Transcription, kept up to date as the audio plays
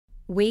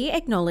We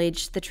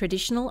acknowledge the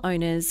traditional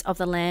owners of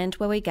the land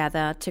where we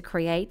gather to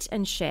create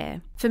and share.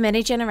 For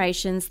many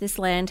generations, this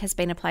land has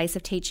been a place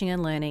of teaching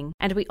and learning,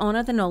 and we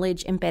honour the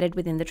knowledge embedded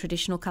within the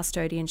traditional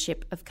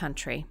custodianship of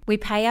country. We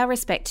pay our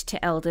respect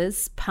to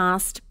elders,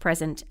 past,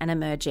 present, and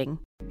emerging.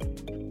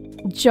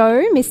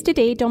 Joe Mr.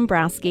 D.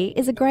 Dombrowski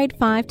is a grade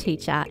 5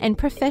 teacher and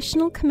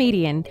professional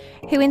comedian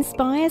who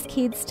inspires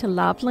kids to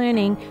love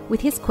learning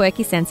with his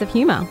quirky sense of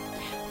humour.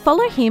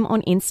 Follow him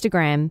on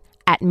Instagram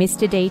at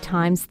Mr. D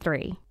times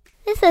 3.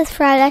 This is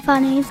Friday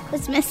Funnies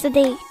with Mr.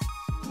 D.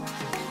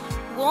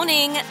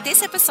 Warning,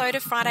 this episode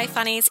of Friday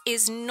Funnies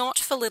is not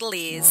for little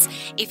ears.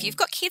 If you've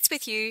got kids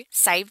with you,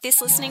 save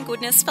this listening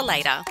goodness for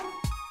later.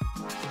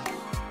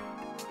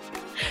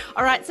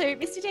 All right, so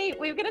Mr. D,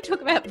 we're going to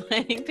talk about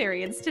planning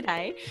periods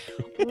today.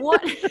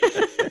 What?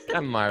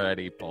 I'm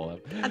already full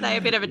of. Are they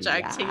a bit of a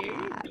joke to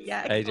you?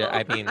 Yeah.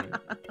 I mean,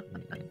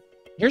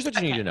 here's what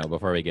you need to know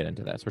before we get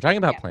into this. We're talking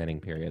about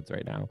planning periods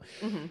right now.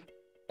 Mm-hmm.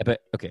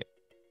 But, okay.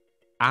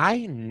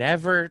 I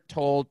never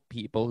told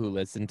people who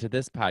listen to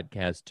this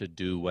podcast to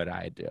do what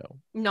I do.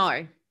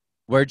 No.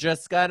 We're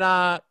just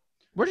gonna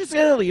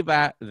leave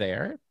that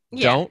there.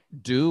 Yeah. Don't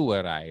do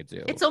what I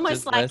do. It's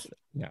almost just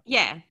like,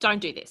 yeah,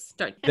 don't do this.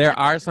 Don't. There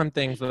are some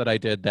things that I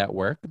did that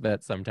work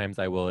that sometimes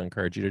I will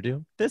encourage you to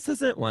do. This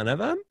isn't one of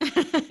them.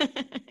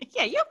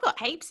 Yeah, you've got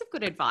heaps of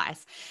good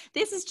advice.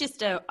 This is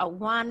just a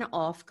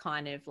one-off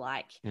kind of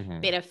like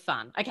bit of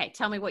fun. Okay,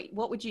 tell me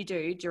what would you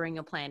do during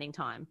your planning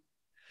time?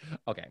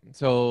 Okay,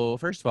 so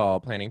first of all,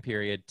 planning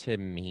period to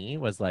me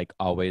was like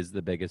always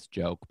the biggest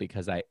joke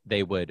because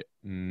they would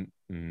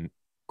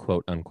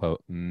quote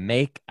unquote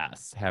make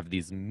us have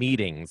these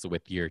meetings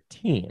with your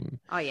team.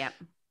 Oh yeah,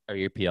 or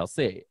your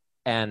PLC,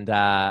 and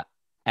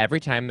every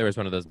time there was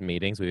one of those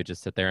meetings, we would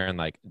just sit there and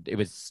like it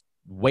was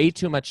way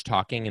too much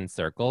talking in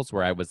circles.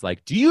 Where I was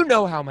like, "Do you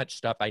know how much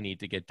stuff I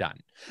need to get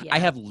done? Yeah. I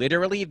have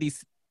literally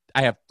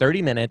I have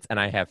 30 minutes and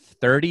I have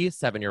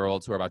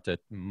 37-year-olds who are about to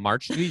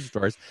march to these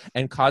doors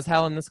and cause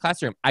hell in this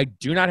classroom. I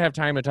do not have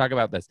time to talk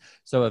about this."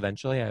 So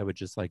eventually I would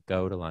just like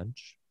go to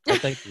lunch.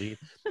 I'd like leave.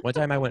 One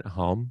time I went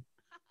home.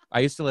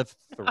 I used to live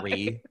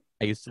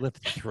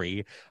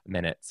 3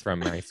 minutes from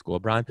my school,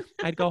 Bron.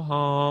 I'd go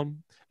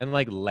home and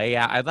like lay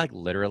out. I'd like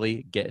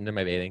literally get into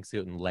my bathing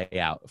suit and lay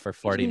out for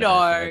 40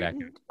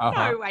 minutes.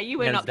 No way. You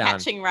were hands not down.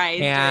 catching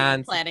rays Hands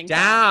during planning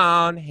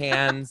down,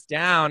 hands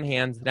down,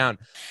 hands down.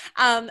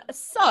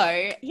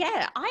 So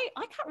yeah, I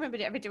can't remember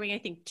ever doing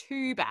anything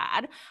too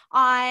bad.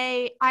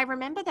 I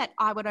remember that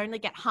I would only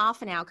get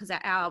half an hour because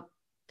our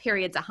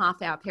periods are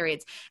half-hour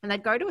periods, and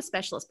they'd go to a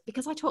specialist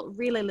because I taught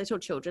really little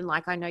children.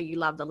 Like I know you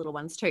love the little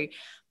ones too,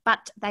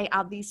 but they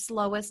are the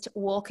slowest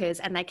walkers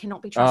and they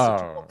cannot be trusted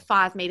to walk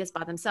 5 meters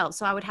by themselves.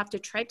 So I would have to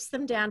traipse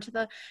them down to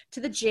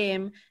the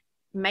gym,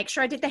 make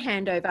sure I did the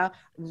handover,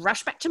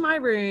 rush back to my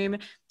room,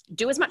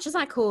 do as much as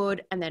I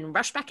could, and then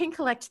rush back and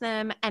collect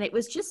them. And it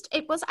was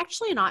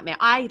actually a nightmare.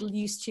 I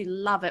used to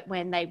love it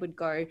when they would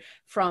go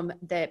from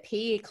the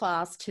PE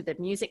class to the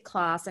music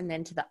class and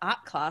then to the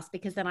art class,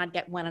 because then I'd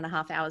get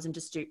 1.5 hours and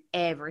just do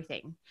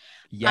everything.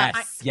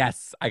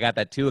 Yes. I got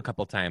that too a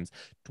couple times.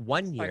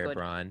 One year, good.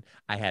 Bron,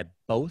 I had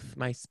both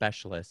my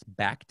specialists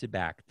back to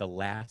back the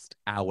last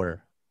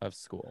hour of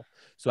school.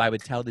 So I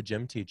would tell the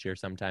gym teacher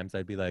sometimes,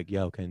 I'd be like,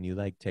 "Yo, can you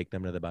like take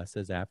them to the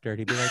buses after?" And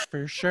he'd be like,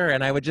 "For sure."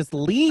 And I would just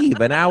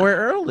leave an hour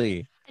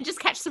early and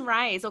just catch some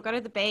rays or go to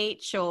the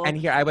beach or. And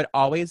here I would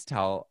always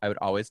tell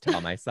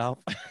myself,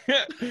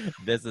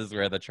 this is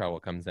where the trouble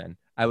comes in.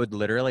 I would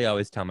literally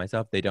always tell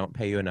myself, they don't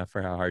pay you enough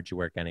for how hard you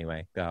work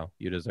anyway. Go,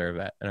 you deserve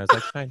it. And I was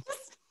like, fine.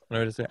 And I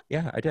would just say,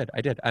 yeah, I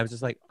did. I was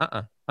just like,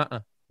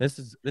 this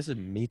is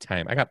me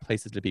time. I got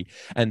places to be.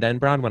 And then,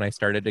 Bron, when I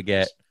started to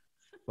get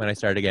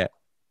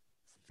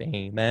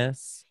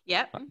famous.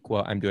 Yep.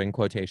 Well, I'm doing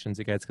quotations,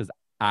 you guys, because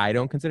I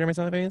don't consider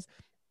myself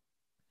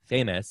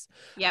famous.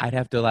 Yep. I'd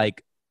have to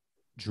like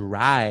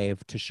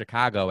drive to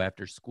Chicago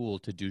after school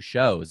to do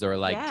shows, or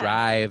like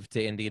drive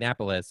to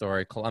Indianapolis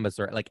or Columbus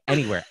or like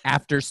anywhere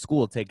after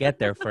school to get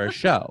there for a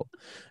show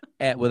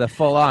with a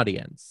full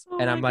audience.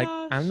 And I'm like,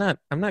 gosh. I'm not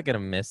going to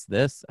miss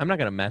this. I'm not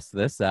going to mess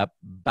this up.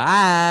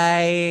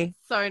 Bye.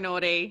 So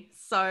naughty.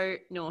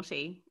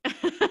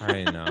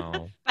 I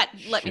know. But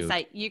let me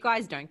say, you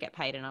guys don't get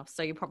paid enough,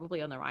 so you're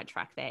probably on the right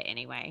track there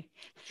anyway.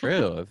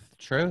 Truth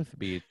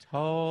be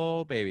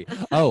told, baby.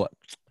 Oh,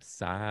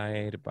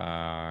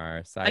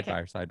 sidebar.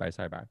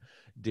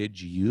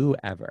 Did you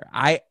ever?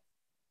 I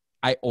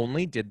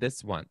only did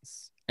this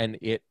once, and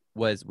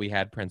we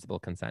had principal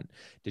consent.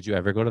 Did you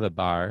ever go to the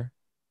bar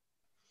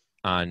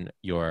on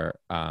your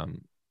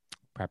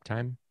prep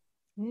time?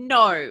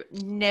 No,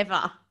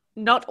 never.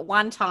 Not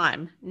one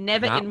time.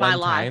 Never in my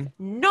life.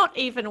 Not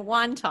even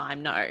one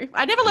time, no.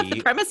 I never left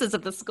the premises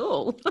of the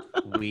school.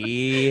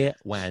 We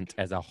went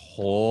as a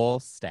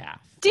whole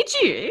staff. Did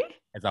you?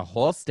 As a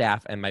whole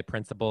staff, and my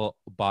principal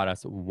bought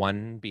us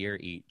 1 beer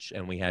each,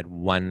 and we had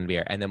 1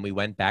 beer. And then we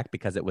went back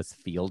because it was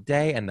field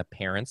day, and the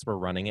parents were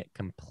running it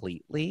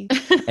completely.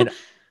 And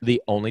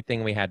the only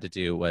thing we had to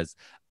do was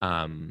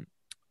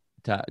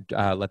to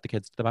let the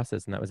kids to the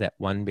buses, and that was it.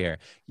 One beer.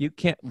 You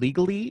can't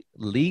legally,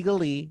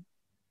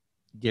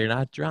 you're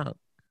not drunk.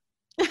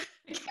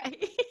 Okay.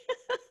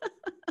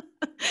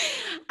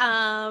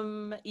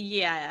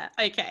 Yeah.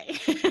 Okay.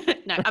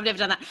 No, I've never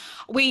done that.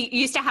 We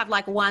used to have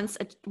like once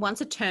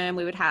a term,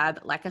 we would have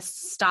like a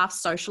staff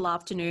social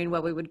afternoon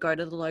where we would go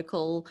to the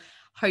local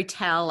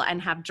hotel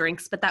and have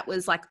drinks, but that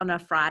was like on a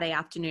Friday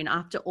afternoon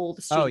after all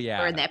the students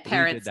were in their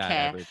parents' we did that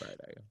care. every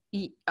Friday.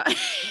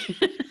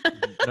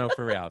 No,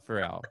 for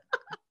real.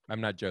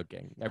 I'm not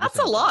joking. That's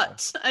a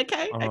lot.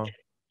 Okay. Okay.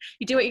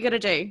 You do what you got to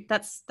do.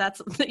 That's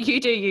you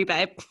do you,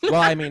 babe. Well,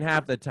 I mean,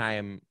 half the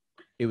time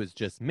it was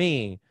just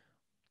me,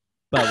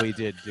 but we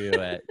did do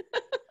it.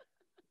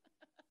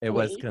 It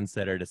was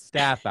considered a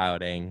staff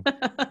outing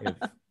if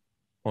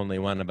only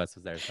one of us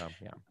was there. So,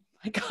 yeah. Oh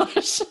my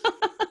gosh.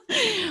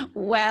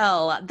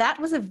 Well, that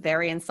was a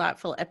very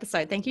insightful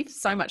episode. Thank you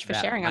so much for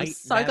sharing. I'm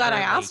so glad I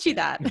asked you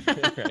that.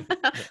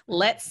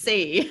 Let's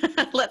see.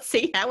 Let's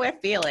see how we're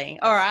feeling.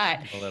 All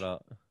right. A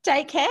little.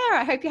 Take care.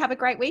 I hope you have a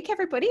great week,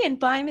 everybody. And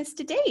bye,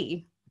 Mr.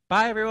 D.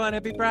 Bye, everyone.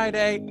 Happy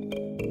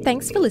Friday.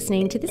 Thanks for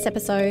listening to this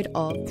episode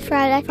of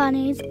Friday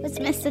Funnies with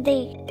Mr.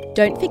 D.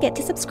 Don't forget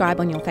to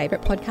subscribe on your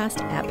favourite podcast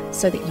app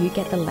so that you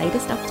get the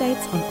latest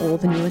updates on all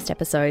the newest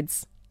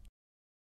episodes.